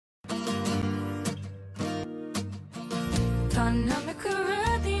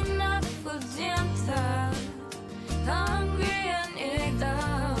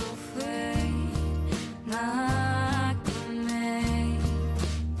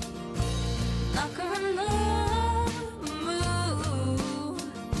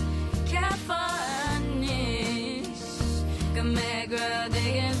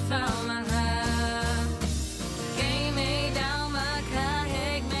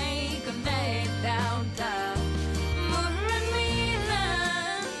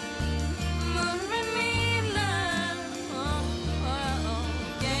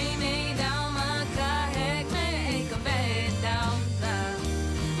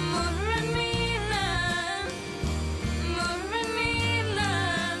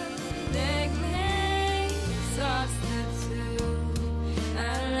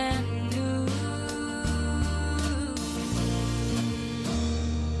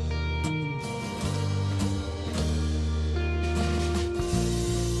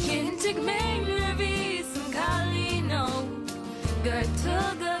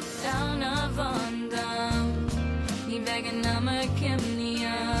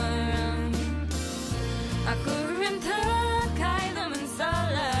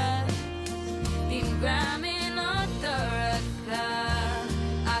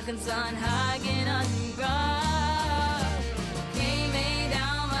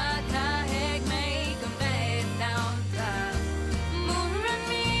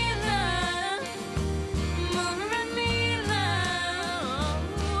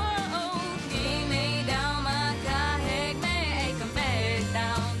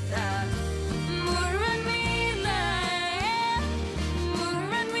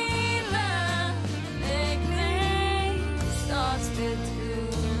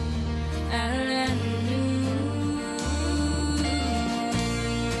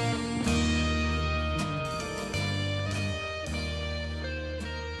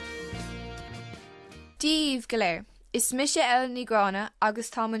Díomh go léir, is mise el ní grána agus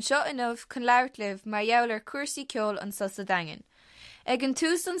táman seo inmh chun leabhartliv mar dheall Cúrsaí ceoil an susa Daingean. Ag an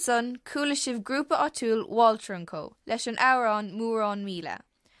tús an son, cúla sibh grúpa áitiúil Walter & Co. Leis an áhrán múrán míle.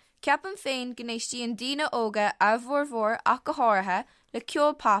 Ceapan féin gnéistíonn an dína óga abhmhór ach go háirithe le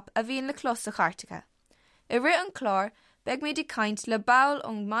ceol pap a bhíonn le clos a chartacha. I rit an chlár, beag méid i caint le bail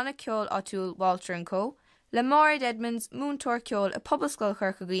ón mana ceol áitiúil Walter & Co. Le Máird Edmonds múntóir ceol a Pobalscoil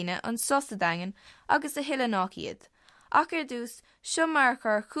Chorca Dhuibhne an susa Daingean agus a hiile náciad. Ach ar dús, seo mar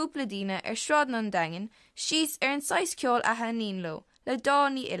chur cúpla dína ar srádan an Daingean, síos ar an 6 ceol a hanín lo, le dá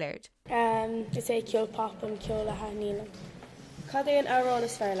ní ileard. Is é ceol pop an ceol a hanín. Cad é an áhrán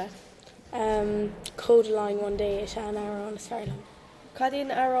is fearr leat? Codaline one day is an áhrán is fearr leat. Cad é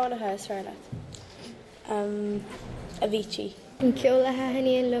an áhrán athe is fearr leat? Avicii. An ceol a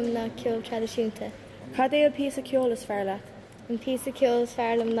hanín lum na ceol tradiisiúnta. Cad é an píos a ceol is fearr leat? An píos a ceol is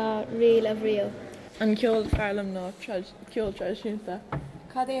fearr lum ná rial a bhrío. An ceol fearr lum ná ceol tradiisiúnta.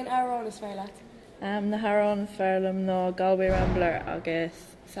 Cad é an áhrán is fearr leat? Na hárán fearr lum ná Galway Rambler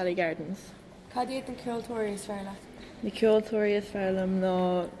agus Sally Gardens. Cad é an ceoltóirí is fearr leat? Na ceoltóirí is fearr lum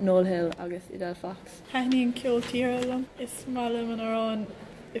ná Noel Hill agus Idel Fox. Haithníonn ceol tíre lum is málam an árán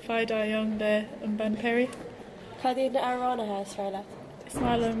if I die young de an Ben Perry. Cad é na áhránathe is fearr leat? Is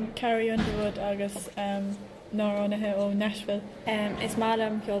málam Carrie Underwood agus náránathe ó Nashville. Is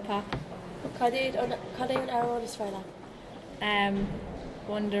málam ceol pop. Cad é an áhrán is fearr leat?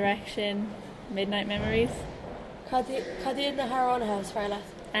 One Direction, Midnight Memories. Cad é na háránathe is fearr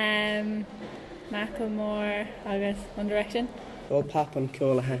leat? Macklemore agus One Direction. Ó pap an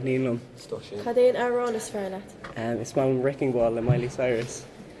ceol a haithníonn lum. Cad é an áhrán is fearr leat? Is málam Wrecking Ball le Miley Cyrus.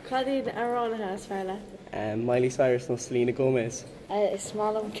 Cad é na áhránathe is fearr leat? Miley Cyrus nó Selena Gomez. Is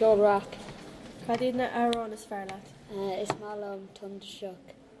málam ceol rock. Cad é na áhrán is fearr leat? Is málam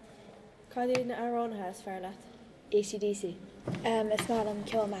Thunderstruck. Cad é na áhránathe is fearr leat? AC/DC. Is málam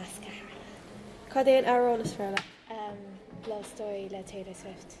ceol Masca. Cad é an áhrán is fearr leat? Love Story le Taylor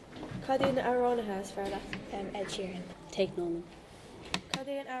Swift. Cad é na áhránathe is fearr leat? Ed Sheeran. Take Nolan. Cad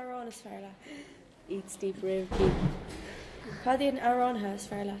é an áhrán is fearr leat? Eat Steve Rivki. Cad é an áhránathe is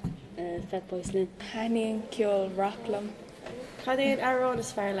fearr leat? Fatboy Slim. Haithníonn ceol rock lum. Cad é an áhrán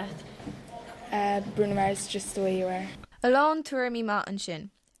is fearr leat? Bruno Mars, Just the Way You Are. Alán tuairimí maith an sin.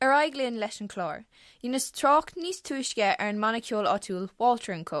 Ar aiglíonn leis an chlár. Dhéanas trácht níos tuaisce ar an mana ceol áitiúil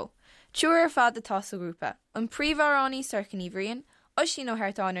Walter & Co. Túair ar fad atá sa grúpa. An príomhárání Sorcan Bhríon, Oisín ó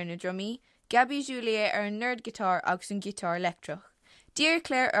Hartánar na drumí, Gabby Julia ar an nerd guitar agus an guitar electroch. Dír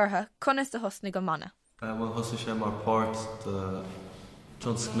Claire ortha conas de hosna go mana. Well, hosa sé mar páirt de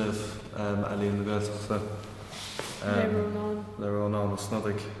Johnscnif a líon na Ghailge. Le Rónán a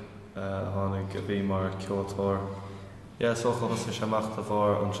snodig tháinig a bhí mar ceoltóir Yeah, so chas sé amachta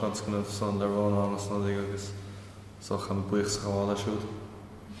bhar an transcnamh san le Roinn A agus agus so chan buich sa gháil siúd.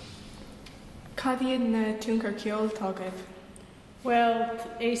 Cadíad na túncar ceoil tágad. Well,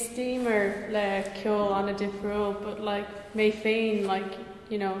 a steamer le ceoil on a different, but like may féin like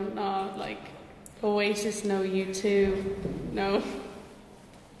you know not like Oasis no iontu no.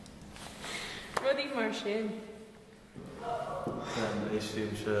 Ruddy mar sin.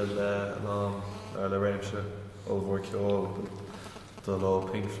 Éistíim se le an ar le réimse ó bhór ceoil do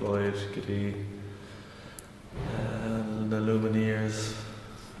lá Pink Floyd go dtí na Lumineers,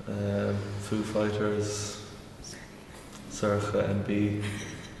 Foo Fighters, Sorcha NB,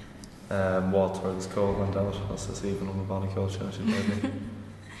 Walter agus Cóg an dat as is even an banna ceoil sin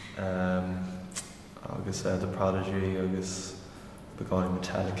agus The Prodigy agus beáin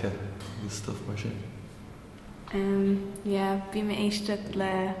Metallica agus stuff mar sin. Yeah, bhí mé éisteach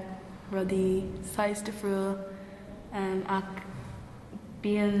le rudí 6 de friúil ach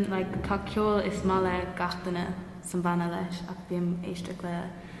bíon like tá ceoil is má le gatainna san bhana leis ach bhíon éisteach le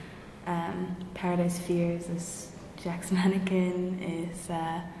Paradise Fears is Jackson Mannequin is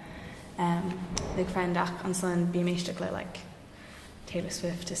like friendach an son bhíon éisteach le like Taylor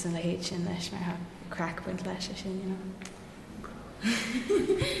Swift is an le héit sin leis mar ha crack buint leis sin, you know.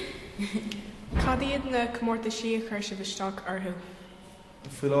 Cadíad na comórta si a chuir se bhisteach orthu.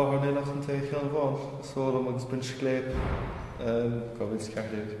 Fui láthar nílach an té cheann bháin, sólam agus bin scléip go bhfuil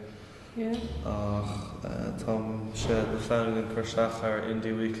ceartúg. Ach tám sé do fáin chuirseach ar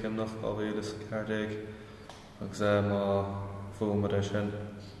Indie Weekly nach á bhíle sa ceartúg agus má fómar é sin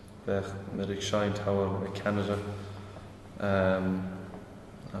bheith mid sein táhail i Canada.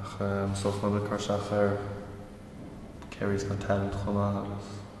 Ach soch man chuirseach ar Kerry's Got Talent chumá agus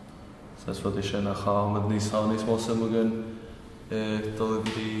Sas fod I sin a chámad níos níos mó simúgan dul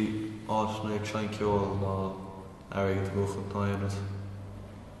gotí áisna ag sein ceoil ná airgid bhuachan táianad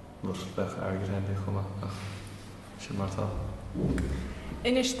nus bheith airgid hendy chumá ach sin mar tá.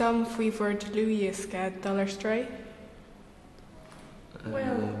 Inis dam faoi bhord luíosca dollar stray?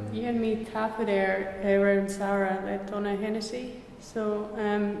 Well, dhéan mí tafad ar Sarah le donna Hennessy, so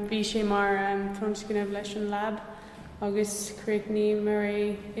bhí sé mar tunscinmh leis an lab agus Craigní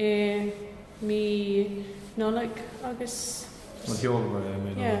Murray mí nólaigh agus An ceoil mar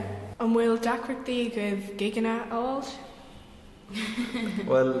mí yeah. An bhfuil dacreachtaí go giganna áil?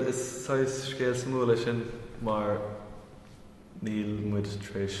 Well, is sais scéal samú lei sin mar níl muid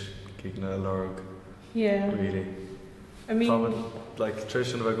tréis giganna lorg really. I mean like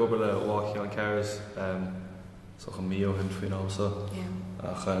tréis sin bheith gobar le bháci an ceirs so an mío hin faoin amsa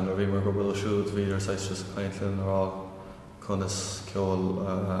ach an bhí mar gobar le siúd bhíidir sais just caintlinn ará chunas ceoil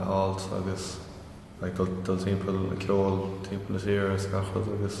áilt agus dul timpeall ceoil timpeall is éar is gachfad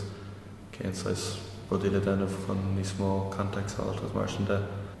agus cén sais rudí le déanamh chun níos mó context áilt as mar sin de.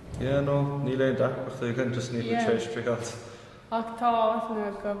 Yeah, no, ní léon dacreachta again just níl tréis trigát. ach tá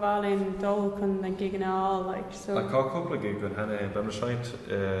áithna go bhálinn dul chun na giganna áil like so. Tá cúpla gig gon henne ben mar seint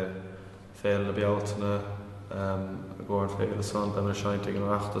féil na bealtainna a gcóir féil san ben mar seint ag an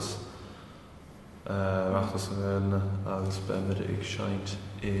reachtas an bhilna agus ben mar ag seint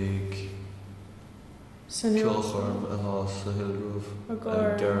ag ceolchorm a hás a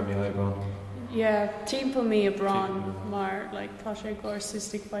Hillgrove Jeremy Hybron. Yeah, timpeall mí a bran mar like tá sé gcóir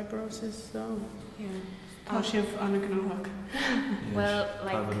cystic fibrosis so Tá sibh anna gnáach. Well,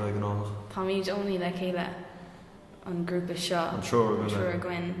 like tá míid ónly le chéile an grúpa seo trúr a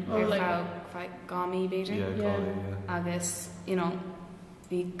gin ar fá gámaí beidir agus you know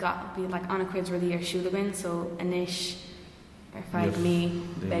bhí like anna cuid ruí ar siúlagin so inis ar feid mí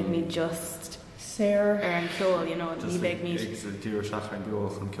beag mí just séir ar an ceoil, you know, ní beag mí dtír seach an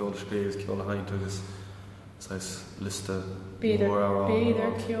beoch an ceoil scéis ceoil a haint agus sais liste beidir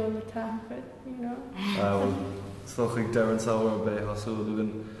ceoil a tafad, you know. Well, stoch ag dean saoir be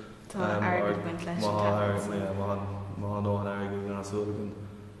hasúlagan tá airgid buint leis má nó an airgid an hasúlagan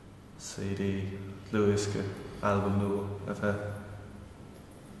CD luisce album nua a bheith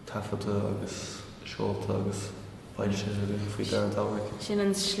tafata agus seolta agus baid sin faoi dean táhair. sin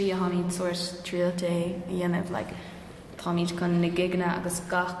an slí a hamíd soirt tríúte a dhéanamh like táimid chun na giganna agus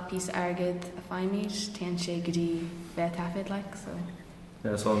gach pís airgid a feimid téan sé go dtí bheith tafid like so.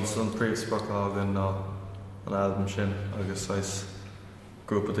 Yeah, so an príomhsprach ágan ná an album sin agus sais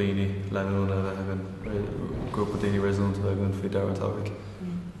grúpa daoine leúna bheith grúpa daoine réúnta bheith gon faoi dean táhair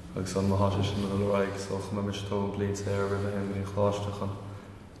agus an maithe sin an leráig so chu me tó blin sé ar bheith an chláiste chun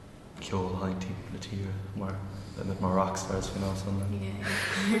ceol haintí na tíre mar rockstars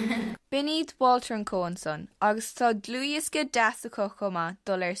san. Bin iad Walter an Cohen son, agus tá dlúiasca deas a chomá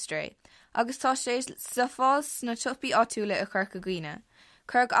dul stré, agus tá sé sa fás na tupi átúla a Chorca Dhuibhne.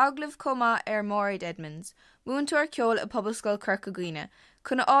 Churg aglah comá Mairead Edmonds, múntar ceol a Pobalscoil Chorca Dhuibhne,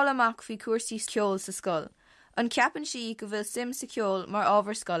 chuna álamach fi Cúrsaí ceol sa scoil. An ceapan si go bhfuil sim sa ceol mar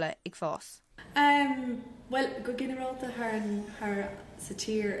ábhar scoile ag fás. Well, go generalta haar sa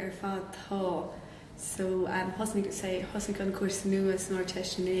tír fad tá. So, hosnig go sé, hosnig an cuasa nuas nor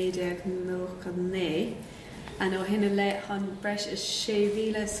teisné deag nó gan né. An ó hinna le han breis is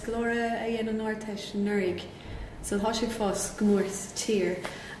 6,000 sglóra a dhéana nor teisnéig. So, hosig fós gmúrs tír.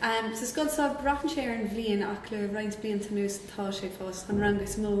 So, sgol sa brachan sé an bhlion ach le reins blian tanús tá sé fós. Han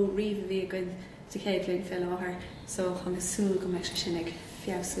rangus mó riomh bhí gyn de céadlinn fel áhar. So, han súl go meis sinnig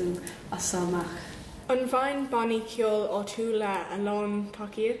fiabsú a salmach. An bhain bannaí ceol á túla a lán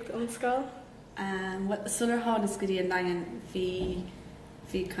takeíocht an scoil? Well, sular hard is goodie and Daingean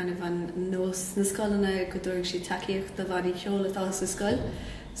fi kind of an nose na scoil na go dúirg si takeíocht the bhaí ceol atá sa scoil.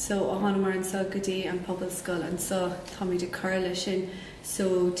 So a hána mar an so goodie an Pobalscoil and so Tommy de Curla sin.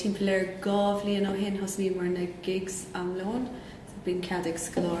 So timpplair gáh líon ó hin hosní mar na gigs am lón. So bin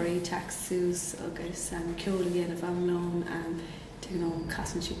ceagasc glórí taxús agus ceol líon of am lón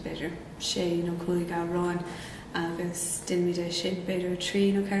casan si beidir sé nó chuig a ráin agus dinmide sin beidir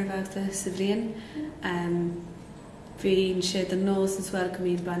trí nó ceirhachta sa bhliain. Bhíonn sé den nós as well go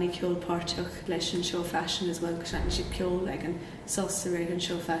míad bannaí ceol páirteach leis an show fashion as well, go seaithna si ceol ag an sásta réig an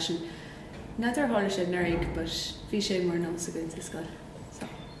show fashion. Nadidir tháinig sé nurig, but bhí sé mar nós a gcuid sa scoil.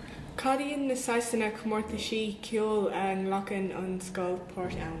 Cadíonn na sasanna chomórta sí ceol an lachan an scoil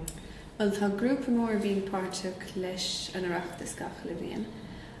páirt ann? Well, tá grúpa mór bhíon páirteach leis an iireachtas gach le bhíon.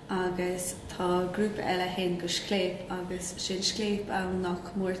 Agus tá grúpa eile hen go scléip agus sin scléip an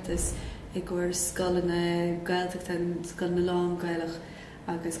nach mórtas I ggur scoil na Ghaeilge an scoil na lán Ghaeilge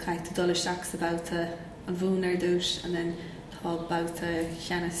agus caiith dul isteach sa bouta an bhún dúis and then tá bouta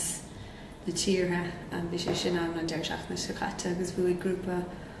cheannas na tíre an bhí sé sin an deirseach na sicáte agus bhuaigh grúpa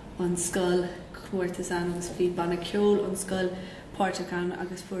an scoil chomórtas an agus bhí banna ceol an scoil páirteach an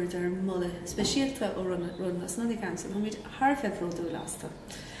agus fuair ar mulle speisialta ó run as nadi gan so míid Harfeh rodú lásta.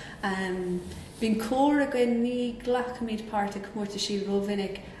 Bhín cór a gin ní glachamíd páirteach chomórta sí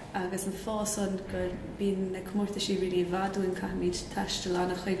rovinnig agus an fásan gur bín na chomórta sí ri bhadúin caimíd taistil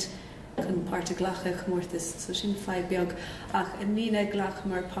anna chuid chun páirteach glacha chomórtas so sin feid beag ach in mína glach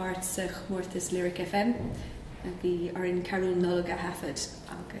mar páirt sa chomórtas Lyric FM a bhí ar in Carol nulg a hafad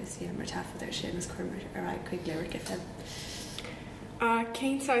agus mar tafad ar sin as chuir ar chuig Lyric FM.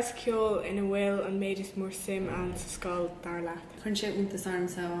 Céintáis ceol ina bhfuil an méid is mór sim an sa scoil dar leat. Chun sé úntas arm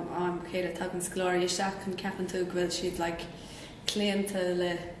so am chéad tag an scoláir isteach chun ceapan tú go bhfuil siad like cléanta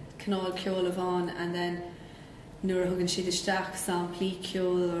le canál ceol a bháin and then nuair a thugann siad isteach samplaí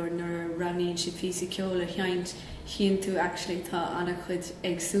ceol or nuair raníonn siad físa ceol a cheint chin tú actually tá anna chud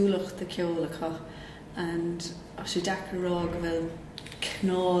agsúlacht de ceol acha and as sé dechar rá go bhfuil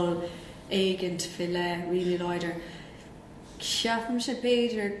canál éigent fi le really leidir. Ceafam sé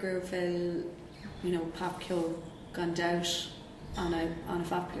beidir gur bhfuil pap ceol gan doubt an a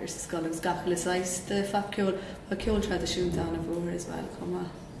fapceir sa scoil agus gach le sais de fapceol a ceol tradiisiúnta an a bhór as well comma.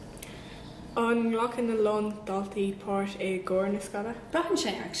 An lachan na lán daltaí páirt gcóir na scoile? Brachan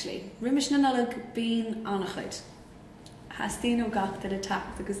sé actually. Riimiis na nullag bín annach chuid. Hastíú gach de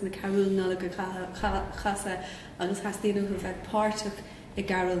tacht agus na carúil nullag a chasa agus hastíú chu bheith páirteach I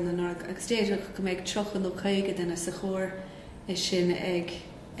garúil na nullag agus déidir go méid trochan ó chuige duna sa chóir is sin ag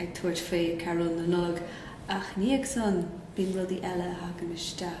tuairt fé carúil na nullag ach níag san bín rudí eile hagan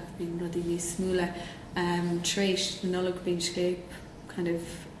isteach bín rudí níos smúla tréis na nullag bín scéip kind of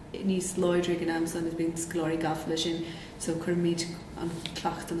níos loidrig an amsan is bín glórí gafla sin so chur míid an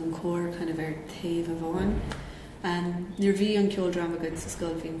clachtan an cóir kind of taobh a bháin. Níor bhí an ceol drama good sa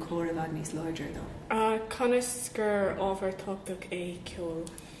scoil bhíon cóir a bhad níos loidre dó. Conas gur ábhar táptaach ceol?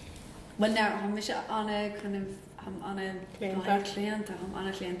 Well now, I'm anna kind of anna clienta, I'm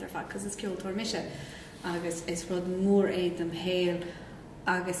anna clienta fa, because it's ceol tor misha. Agus is rud mór am héil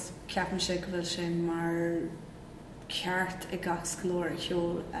agus ceapan sé go bhfuil sin mar ceart I gach glóir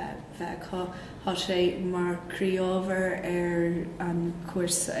ceol bheith há sé mar críomhar an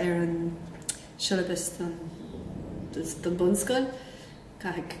cuas an siolabas den bunscoil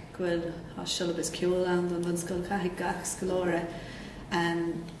caithfidh gfuil há siolabas ceol an bunscoil caithfidh gach glóire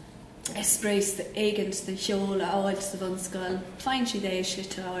Espréis de éigent den cheol a áil sa bunscoil fáin siad é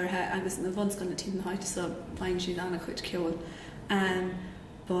siite áirthe agus na bunscoil na tí hÁit so fáin siad anna chuid ceol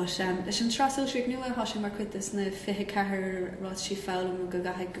But leis an trasú trí nua há sin mar cuitas na fiche cethir rá sí fálam go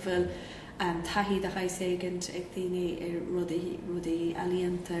gaithe go bhfuil taithí de chais éigent ag daoine rudaí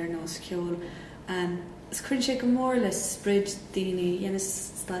iontar nó ceoil. Is cuireann sé go mór le sprid daoine dhéana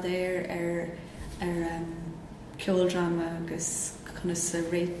stadéir ar ceoldrama agus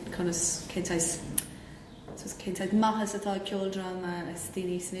céinteid maithas atá ceoldrama is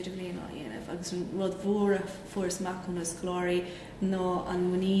daoine san idir bliain á dhéanamh agus rud mhór a fuair amach chun is glóirí nó an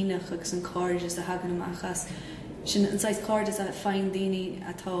mhaíneach agus an cáird is a hagan amachchas. Sin anáis cáird is a fáin daoine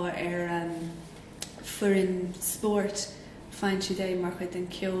atá ar fuairinn sport fáin si é mar chuid an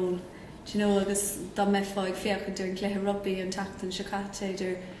ceol. Agus dá meáid féach an dúir léthe rugbaí an tatan sicáte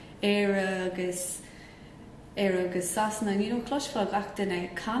idir éire agus sasna, cloisfáil ach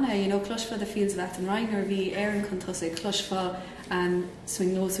duine canna, cloisfáil a fields bheit an Reiner bhí éan chuntosig, cloisfáil an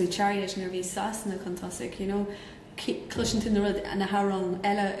swing nósú Chiarraí nar bhí sasna chuntosig, cloisian tú rud na hárán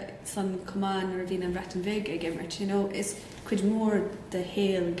eile san cumán ar bhín an bretan bhig ag immert, is cuid mór de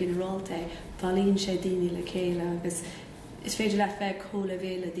héal generalta, bhálíonn sé daoine le chéile agus is féidir le bheith chomh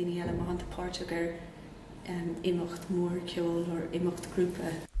bhéile daoine eile má hananta páirte gur imeacht mór ceoil or imeacht grúpa.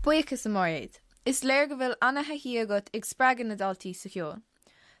 Buíochas am maiad. Is léir go bhfuil anathe hiagat ag spreagan na daltaí sa ceoil.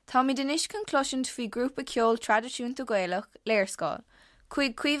 Tá mí den isc an cloisiint faoi grúpa ceoil tradiisiúnta Ghaeilge léirscáil,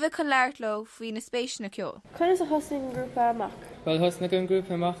 chuig cuimhe chun leirló faoi na spéis na ceoil. Chun is a hosnig an grúpa amach? Well, hosnig an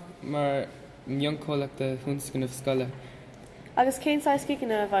grúpa amach mar mioncolach de hunscan of scoile. Agus cén sáis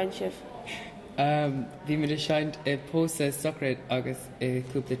cícanna a bhain sibh? Bhí me de seint I pósa socraid agus I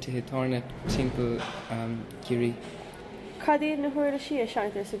cúpla tithe tárna timpeall Chiarraí. Cad iad na huairla sí a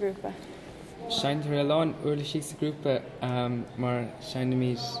seintar sa grúpa? Seintar a lán uirla sí sa grúpa mar seinna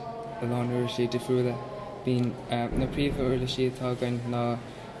míid a lán uirla sí de friúla. Bhín na príomh uirla sí atá gain ná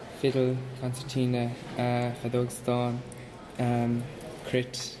fiddle, concertina, fadógstán,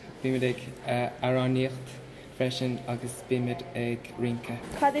 crit, bhí me ag aráníocht freisin agus bíimiid ag rinca.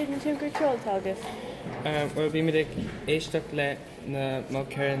 Cad iad na timpeall ceoil tágas? Well, bíimiid ag éisteach le na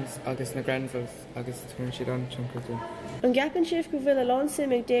Mulcairns agus na Granvilles agus tuairn siad an tioncaú. An gapan sibh go bhfuil a lán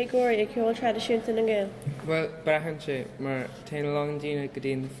sim ag déagóirí ag ceoil tradiisiúnta na Ghaeil? Well, brachan sé mar téann lang dína go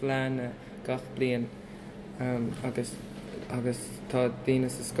dtíon fleanna gach bliain agus tá daoine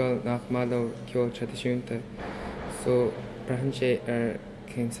sa scoil nach mála ceoil tradiisiúnta. So brachan sé ar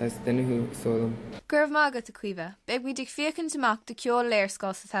cén sais duine sólam. Gurb mágad a cuimhe, beag bhí ag fiocant amach de ceoil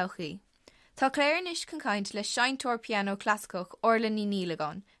léirscáil sa todhchaí. Tá Claire inis chun caint le seintóir piano clasicach orla ní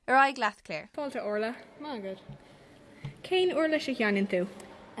nílagáin. Ar aig leat Claire. Fáilte orla. Mágad. Cén orla sé cheann tú?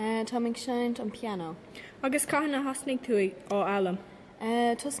 Tá mbeidh seint an piano. Agus caihanna hasnig tú ó elam?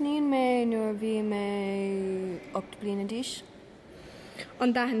 Tosníonn mé nuair bhí mé 8 bliana d'aois.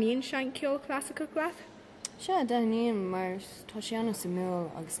 An daithníonn seint ceoil clasicach leat? Se daithníonn mar tá seanna sa mú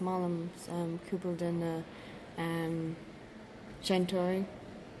agus málam cúpla den seintóirí.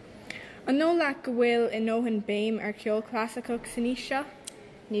 An nó le go bhfuil I nóhann béim ar ceoil clasicach san níos seo?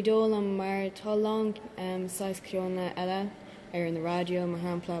 Ní dólam mar tá lang 6 ceolna eile ar an radio mar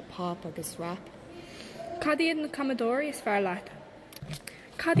hampla pop agus rap. Cad iad na Commodóí is fearr leat?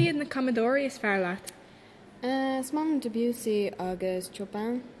 Cad iad na Commodóí is fearr leat? Is man Debussy agus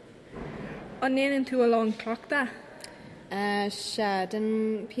Chopin. An néanann tú a lán clochta? Se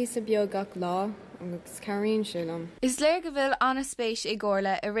den písa beag gach lá agus caríonn sé lom. Is léir go bhfuil anna spéis ag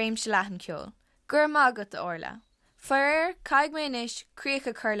orla a réimse leathan ceoil. Gur mágad a orla. Foiir caig mé inis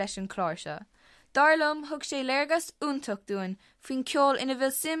críocha chur leis an chláir seo. Darlumm thug sé léirgas úntaach dúin faoin ceoil ina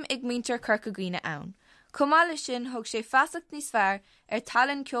bhfuil sim ag míntar Chorca Dhuibhne ann. Cumála sin thug sé feasacht níos fearr ar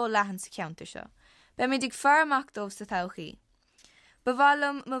talann ceoil leathan sa ceantar seo. Ba mé ag fearr amach dómh sa todhchaí. Ba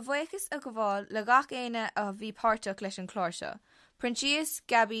bhfuilm mo bhuichas a go bháil le gach éine a bhí páirteach leis an chláir seo. Printíos,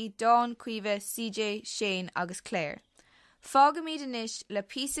 Gabby, Dawn, Cuimhe, CJ, Shane agus Claire. Fága míad inis le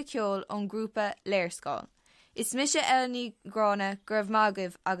písa ceoil ón grúpa léirscáil. Is mise eilní grána gurbh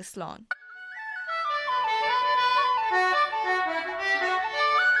mágah agus sláán.